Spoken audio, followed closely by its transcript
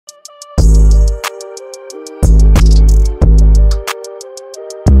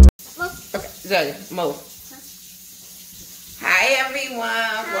Azalea, move. Hi everyone.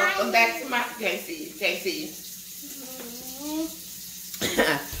 Hi. Welcome back to my can't see you.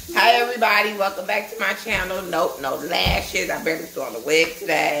 Hi everybody, welcome back to my channel. Nope, no lashes. I barely threw on the wig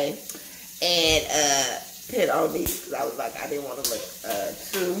today. And put on these because I was like, I didn't want to look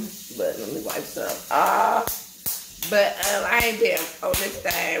too, but let me wipe some off. But I ain't been on this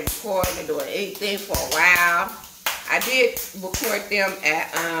thing recording and doing anything for a while. I did record them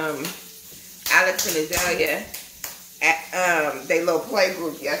at Alex and Azalea at their little play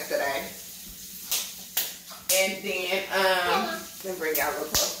group yesterday. And then let me bring y'all a little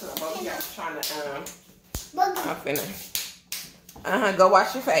closer. Both of y'all trying to I'm finna go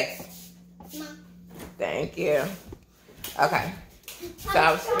wash your face. Thank you. Okay. So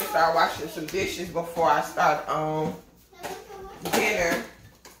I was gonna start washing some dishes before I start on dinner.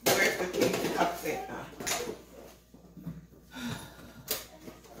 Where's the keys and cups at?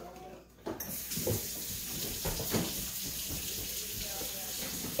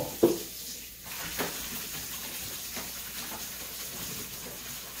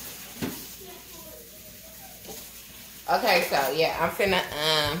 Okay, so yeah, I'm finna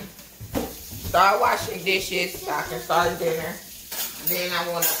start washing dishes so I can start dinner. Then I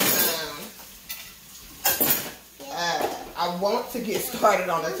want to get started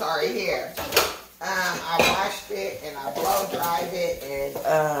on the Tari hair. I washed it and I blow dried it and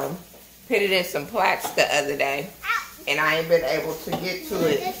put it in some plaits the other day, and I ain't been able to get to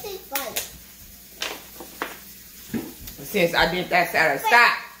it since I did that Saturday.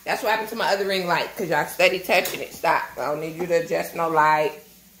 Stop. That's what happened to my other ring light, because y'all steady touching it. Stop. I don't need you to adjust no light.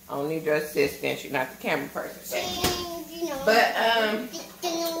 I don't need your assistance. You're not the camera person. But I'm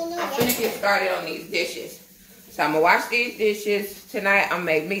finna get started on these dishes. So I'm gonna wash these dishes tonight. I'm gonna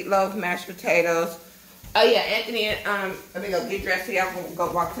make meatloaf, mashed potatoes. Oh yeah, Anthony, let me go get dressed here. I'm gonna go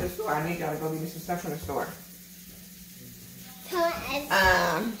walk to the store. I need y'all to go get me some stuff from the store.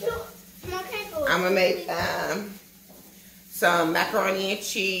 I'm gonna make some macaroni and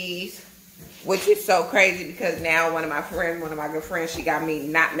cheese, which is so crazy because now one of my good friends, she got me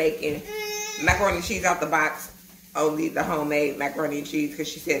not making macaroni and cheese out the box, only the homemade macaroni and cheese because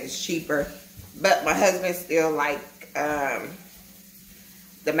she said it's cheaper. But my husband still like the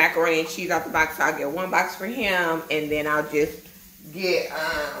macaroni and cheese out the box, so I'll get one box for him, and then I'll just get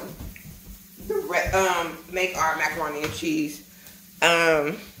make our macaroni and cheese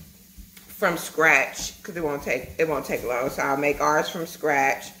from scratch, because it won't take long. So I'll make ours from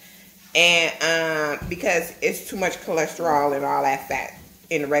scratch, and because it's too much cholesterol and all that fat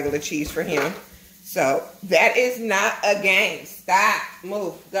in the regular cheese for him. So that is not a game. Stop,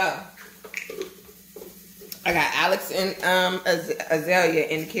 move, go. I got Alex and Azalea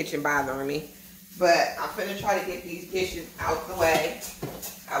in the kitchen bothering me, but I'm finna try to get these dishes out the way.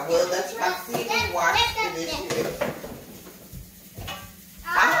 I will let y'all see me wash the dishes.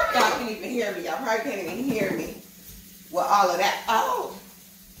 I hope y'all can even hear me. Y'all probably can't even hear me with all of that. Oh,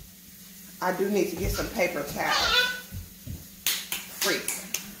 I do need to get some paper towels. Freak.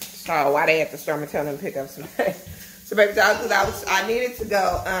 So why they at the store? I'm gonna tell them to pick up some paper towels, because I needed to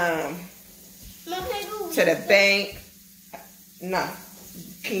go to the bank. No,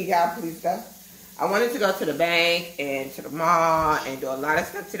 can y'all please go? I wanted to go to the bank and to the mall and do a lot of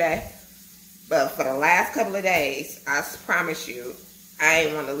stuff today, but for the last couple of days, I promise you, I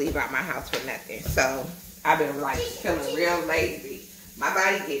ain't want to leave out my house for nothing. So I've been like feeling real lazy. My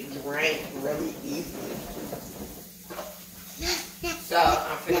body gets drained really easily. So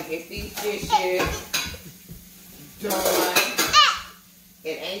I'm finna get these dishes done.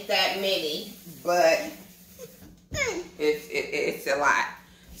 It ain't that many, but it's a lot.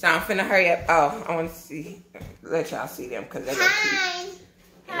 So I'm finna hurry up. Oh, I want to let y'all see them, because they're gonna keep.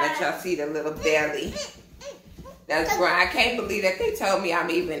 Let y'all see the little belly. That's right. I can't believe that they told me I'm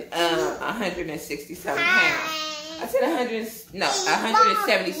even 160-something pounds. I said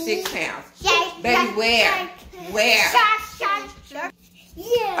 176 pounds. Baby, where? Yeah.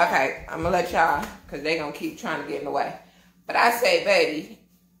 Okay, I'm gonna let y'all, because they're gonna keep trying to get in the way. But I say, baby,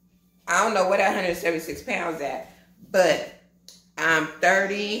 I don't know where that 176 pounds at, but I'm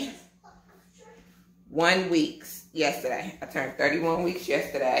 31 weeks yesterday. I turned 31 weeks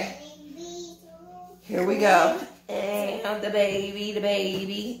yesterday. Here we go. And the baby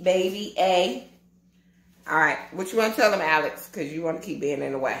A. All right, what you want to tell them, Alex? Because you want to keep being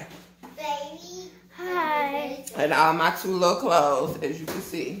in the way. Baby, hi. And all my two little clothes, as you can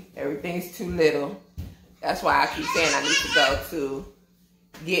see, everything's too little. That's why I keep saying I need to go to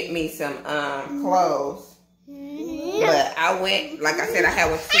get me some clothes. But I went, like I said, I had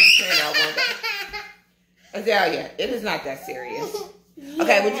one one day. Azalea, it is not that serious.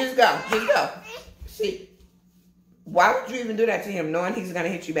 Okay, well, just go. Here you go. See, why would you even do that to him knowing he's going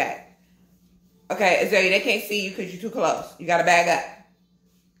to hit you back? Okay, Azalea, they can't see you because you're too close. You got to bag up.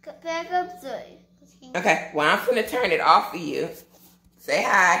 Bag up, Zoe. Okay, well, I'm finna turn it off for you. Say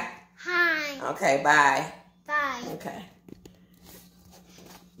hi. Hi. Okay, bye. Bye. Okay.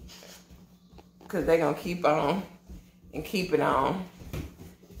 Because they're going to keep on and keep it on.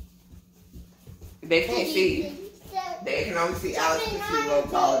 They can't see you. They can only see Alex because she's a little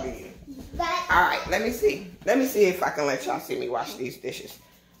taller than you. Alright, let me see. Let me see if I can let y'all see me wash these dishes.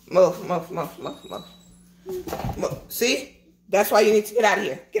 Move. See? That's why you need to get out of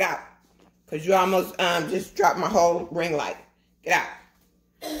here. Get out. Because you almost just dropped my whole ring light. Get out.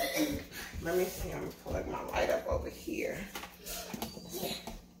 Let me see. I'm going to plug my light up over here.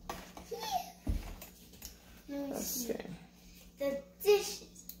 Let's see. The dishes.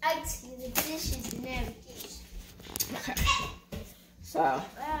 I see the dishes and everything. Okay. So,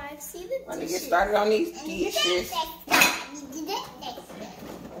 I see the dishes. let me get started on these dishes.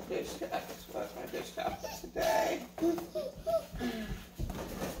 What's my dish towel for today?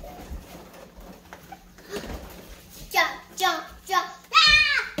 Jump.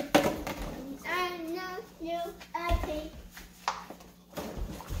 Ah! I know you. I think.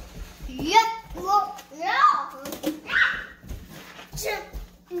 Yep.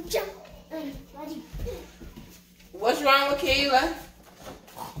 Jump. What's wrong with Keela?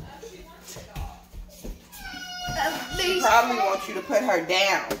 She probably wants you to put her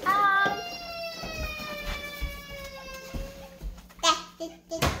down.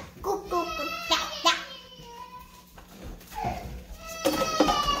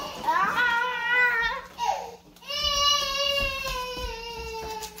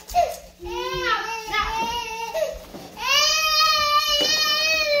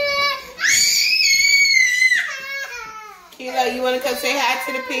 Keela, you want to come say hi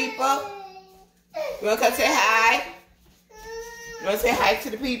to the people? You want to come say hi? You want to say hi to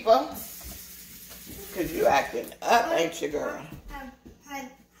the people? Because you acting up, ain't you, girl?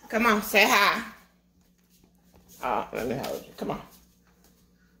 Come on, say hi. Oh, let me hold you. Come on.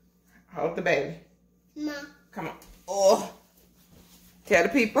 Hold the baby. Mom. Come on. Oh. Tell the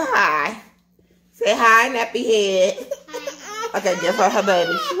people hi. Say hi, nappy head. Okay, give her her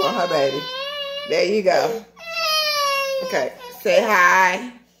baby. She want her baby. There you go. Okay, say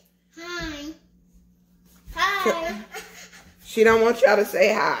hi. Hi. She don't want y'all to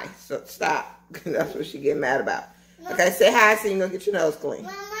say hi, so stop. That's what she get mad about. Okay, say hi so you can go get your nose clean.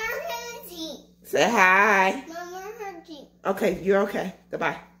 Mama hurting. Say hi. Mama hurting. Okay, you're okay.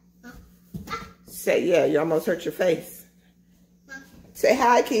 Goodbye. Say, yeah, you almost hurt your face. Say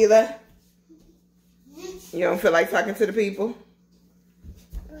hi, Keela. You don't feel like talking to the people?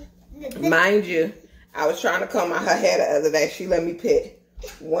 Mind you, I was trying to comb out her hair the other day. She let me put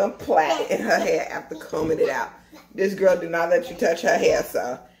one plait in her hair after combing it out. This girl do not let you touch her hair,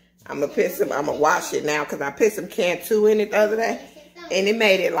 so I'm gonna wash it now because I put some Cantu in it the other day, and it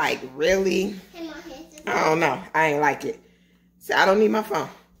made it like really, I don't know. I ain't like it. So I don't need my phone.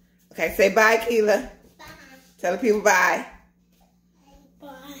 Okay, say bye, Keela. Bye. Tell the people bye. Bye.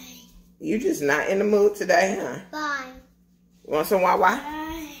 You just not in the mood today, huh? Bye. You want some Wawa?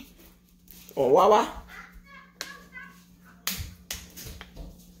 Bye. Want Wawa?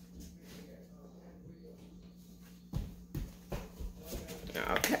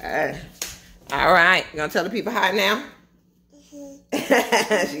 Okay. All right. You gonna tell the people hi now?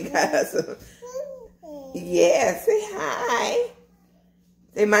 She got some. Yeah, say hi.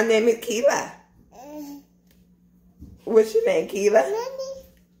 Say my name is Keela. What's your name, Keela?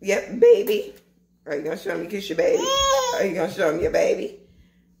 Yep, baby. Are you gonna show me kiss your baby? Are you gonna show me your baby?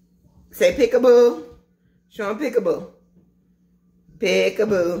 Say peekaboo. Show him peekaboo.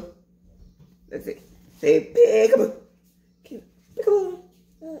 Peekaboo. Let's see. Say peekaboo. Peekaboo.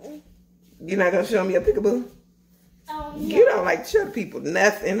 You're not gonna show me your peekaboo? Oh, no. You don't like to show the people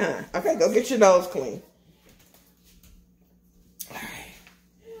nothing, huh? Okay, go get your nose clean.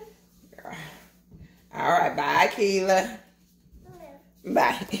 All right, bye, Keela.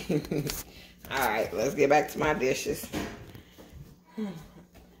 Bye. All right, let's get back to my dishes.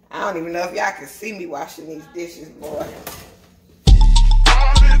 I don't even know if y'all can see me washing these dishes, boy.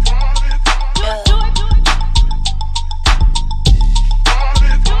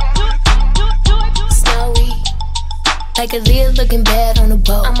 Snowy, like a lid looking bad on a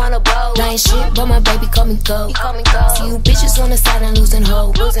boat. I'm on a boat. Lying shit, but my baby call me go. He call me go. See you bitches on the side and losing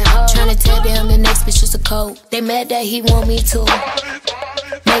hope. Trying to tear down the next bitch just a coat. They mad that he want me to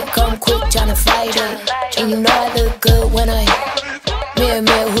make come quick, trying to fight it. And you know I look good when I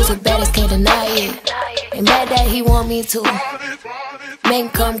mirror, who's the baddest, can't deny it. They mad that he want me to Men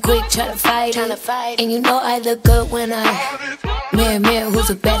come quick, tryna fight it. And you know I look good when I mirror, who's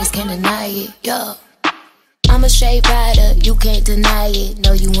the baddest, can't deny it. Yo, I'm a straight rider, you can't deny it.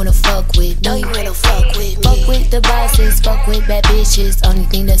 No, you wanna fuck with me. Fuck with the bosses, fuck with bad bitches. Only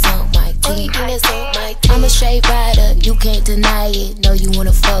thing that's on my team. I'm a straight rider, you can't deny it. No, you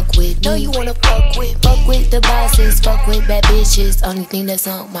wanna fuck with me. Fuck with the bosses, fuck with bad bitches. Only thing that's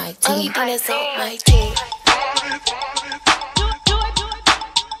on my team.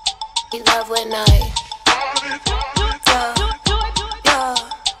 He love when I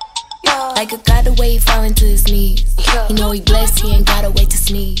like a god the way he falling to his knees. You know he blessed, he ain't gotta wait to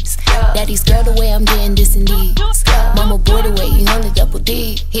sneeze. Daddy's girl the way I'm getting this and these. Mama boy the way he on the double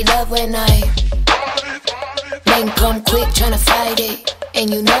D. He love when I men come quick tryna fight it. And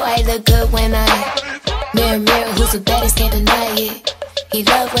you know I look good when I mirror, who's the baddest, can't deny it. He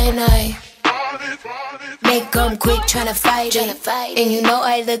love when I men come quick tryna fight it. And you know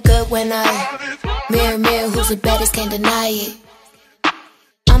I look good when I mirror, who's the baddest, can't deny it.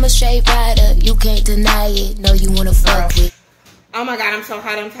 I'm a straight rider, you can't deny it. No, you wanna fuck with. Oh my God, I'm so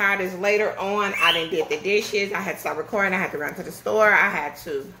hot, I'm tired. It's later on. I didn't did the dishes. I had to stop recording. I had to run to the store. I had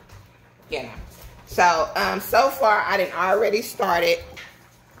to, you know. So, so far, I done already started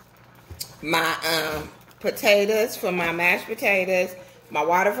my potatoes for my mashed potatoes, my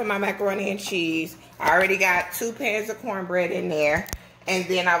water for my macaroni and cheese. I already got 2 pans of cornbread in there. And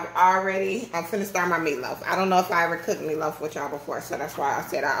then I'm finna start my meatloaf. I don't know if I ever cooked meatloaf with y'all before, so that's why I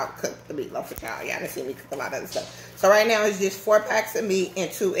said I'll cook the meatloaf with y'all. Y'all done seen me cook a lot of other stuff. So right now it's just 4 packs of meat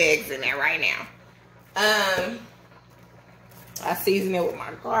and 2 eggs in there right now. I season it with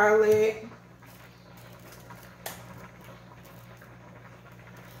my garlic.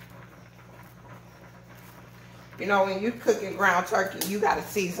 You know, when you cooking ground turkey, you gotta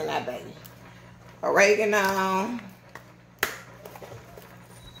season that baby. Oregano.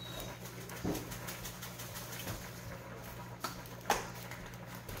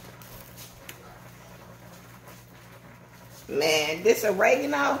 Man, this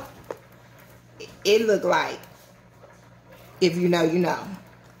oregano, it look like, if you know, you know.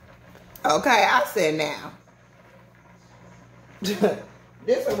 Okay, I said now.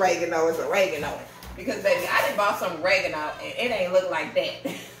 This oregano is oregano. Because, baby, I done bought some oregano, and it ain't look like that.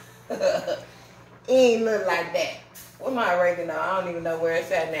 It ain't look like that. Where's my oregano? I don't even know where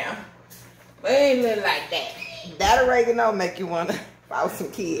it's at now. But it ain't look like that. That oregano make you want to follow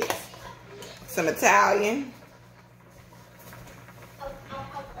some kids. Some Italian.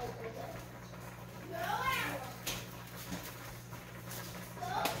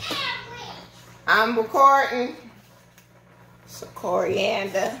 I'm recording. Some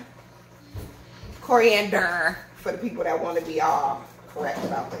coriander. Coriander for the people that want to be all correct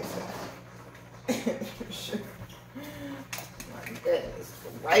about this. My goodness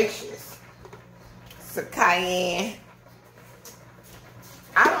gracious. Some cayenne.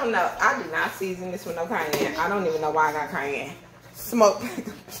 I don't know. I did not season this with no cayenne. I don't even know why I got cayenne. Smoked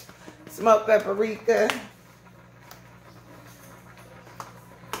paprika.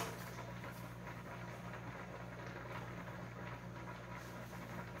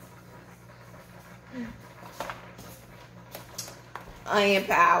 Onion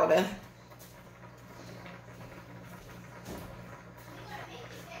powder.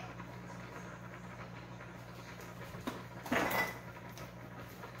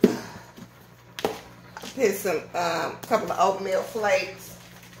 Here's some couple of oatmeal flakes.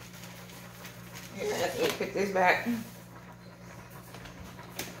 Here, let me put this back.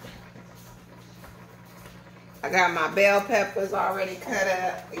 I got my bell peppers already cut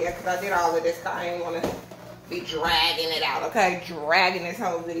up. Yeah, because I did all of this. I ain't want to be dragging it out, okay? Dragging this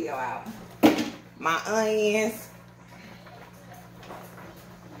whole video out. My onions.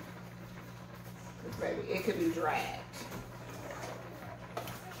 Baby, it could be dragged.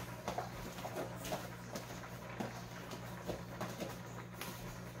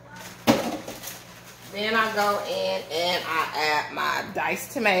 Then I go in and I add my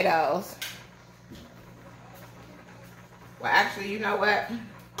diced tomatoes. Well, actually, you know what?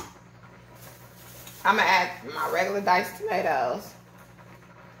 I'm going to add my regular diced tomatoes.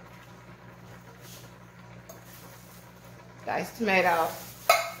 Diced tomatoes.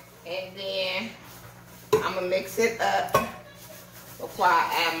 And then I'm going to mix it up before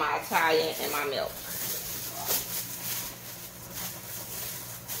I add my Italian and my milk.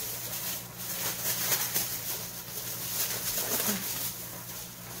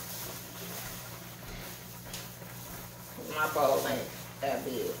 My bowl ain't that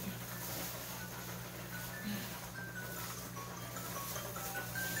big.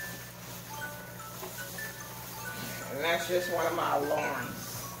 And that's just one of my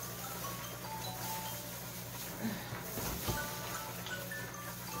alarms.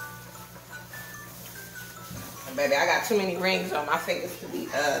 And baby, I got too many rings on my fingers to be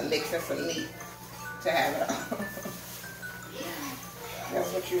mixing some meat to have it on.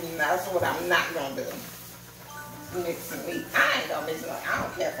 That's what I'm not gonna do. Mix some meat. I ain't gonna mix it. I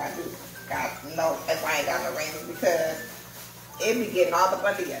don't care if I do. If I ain't got no rings, because it be getting all up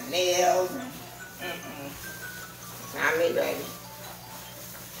under your nails. Not me, baby.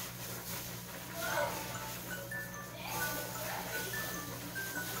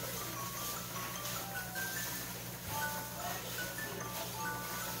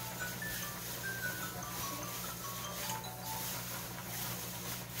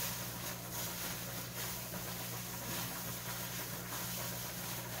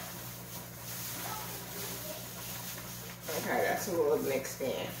 Okay, that's a little mixed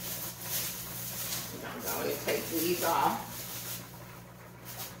in. I'm going to take these off.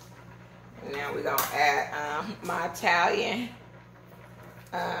 And now we're going to add my Italian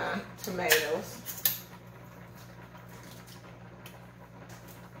tomatoes.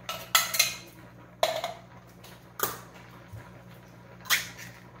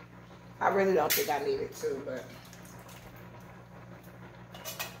 I really don't think I need it too, but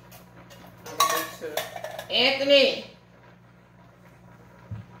I'm going to. Anthony!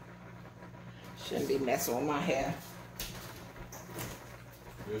 Shouldn't be messing with my hair.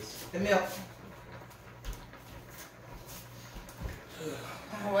 Yes. The milk.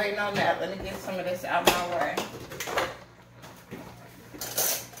 I'm waiting on that. Let me get some of this out my way.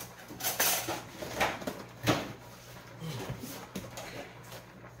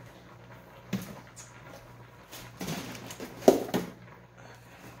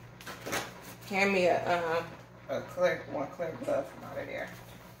 Hand me one clear glove from out of there.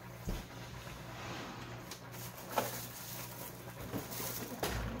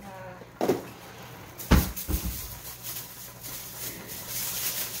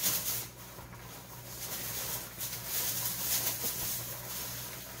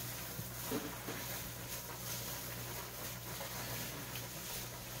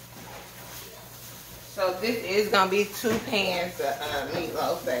 So this is gonna be 2 pans of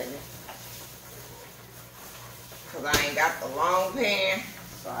meatloaf, baby. Cause I ain't got the long pan,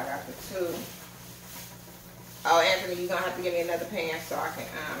 so I got the 2. Oh, Anthony, you're gonna have to give me another pan so I can.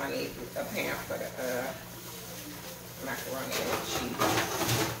 I need a pan for the macaroni and cheese.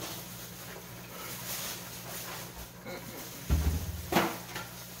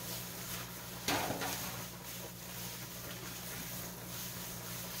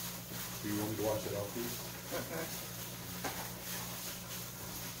 Do you want me to wash it off, please?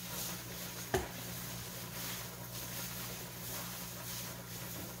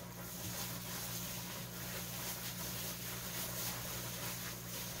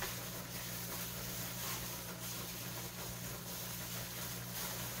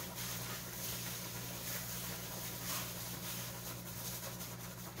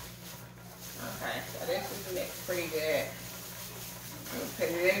 Okay, so this is mixed pretty good. I'm gonna put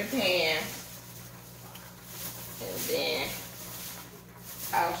it in the pan, and then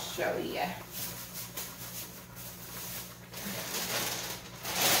I'll show you.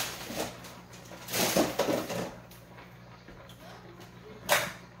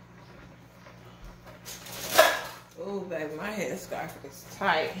 Ooh, baby, my headscarf is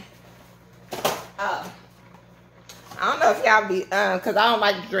tight. Oh. I don't know if y'all be, because I don't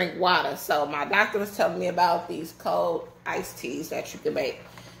like to drink water. So my doctor was telling me about these cold iced teas that you can make.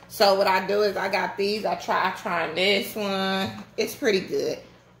 So what I do is I got these. I trying this one. It's pretty good.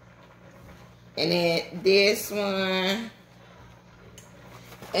 And then this one.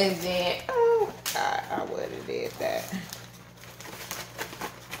 And then, oh, I would have did that.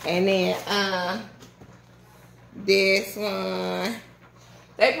 And then, this one.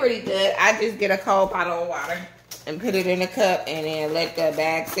 They're pretty good. I just get a cold bottle of water and put it in a cup and then let the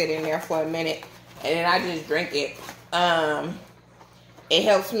bag sit in there for a minute. And then I just drink it. It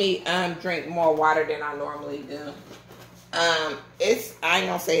helps me drink more water than I normally do. I ain't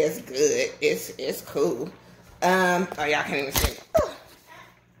gonna say it's good. It's cool. Oh, y'all can't even see it.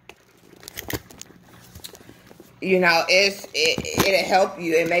 You know, it'll help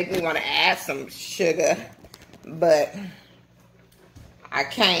you. It makes me want to add some sugar, but I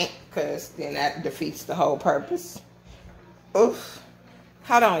can't, because then that defeats the whole purpose. Oof.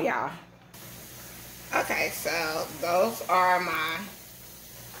 Hold on, y'all. Okay, so those are my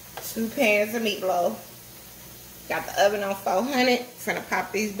 2 pans of meatloaf. Got the oven on 400. Finna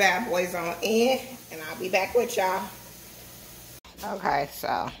pop these bad boys on in, and I'll be back with y'all. Okay,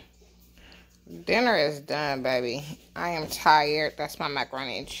 so Dinner is done, baby. I am tired. That's my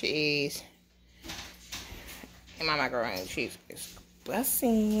macaroni and cheese. And my macaroni and cheese is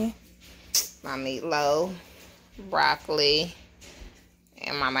busting. My meatloaf, broccoli,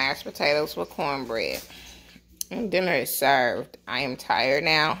 and my mashed potatoes with cornbread. And dinner is served. I am tired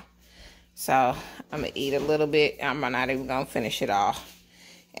now. So I'm going to eat a little bit. I'm not even going to finish it all.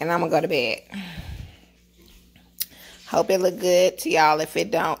 And I'm going to go to bed. Hope it look good to y'all. If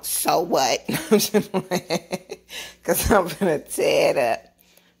it don't, so what? Because I'm going to tear it up.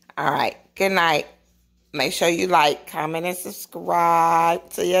 All right. Good night. Make sure you like, comment, and subscribe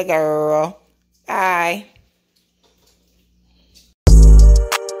to your girl. Bye.